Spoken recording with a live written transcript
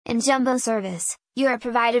In Jumbo Service, you are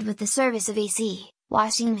provided with the service of AC,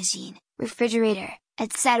 washing machine, refrigerator,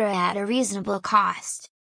 etc. at a reasonable cost.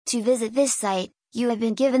 To visit this site, you have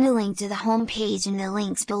been given a link to the home page in the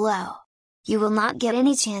links below. You will not get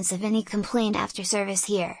any chance of any complaint after service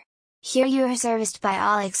here. Here you are serviced by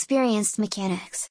all experienced mechanics.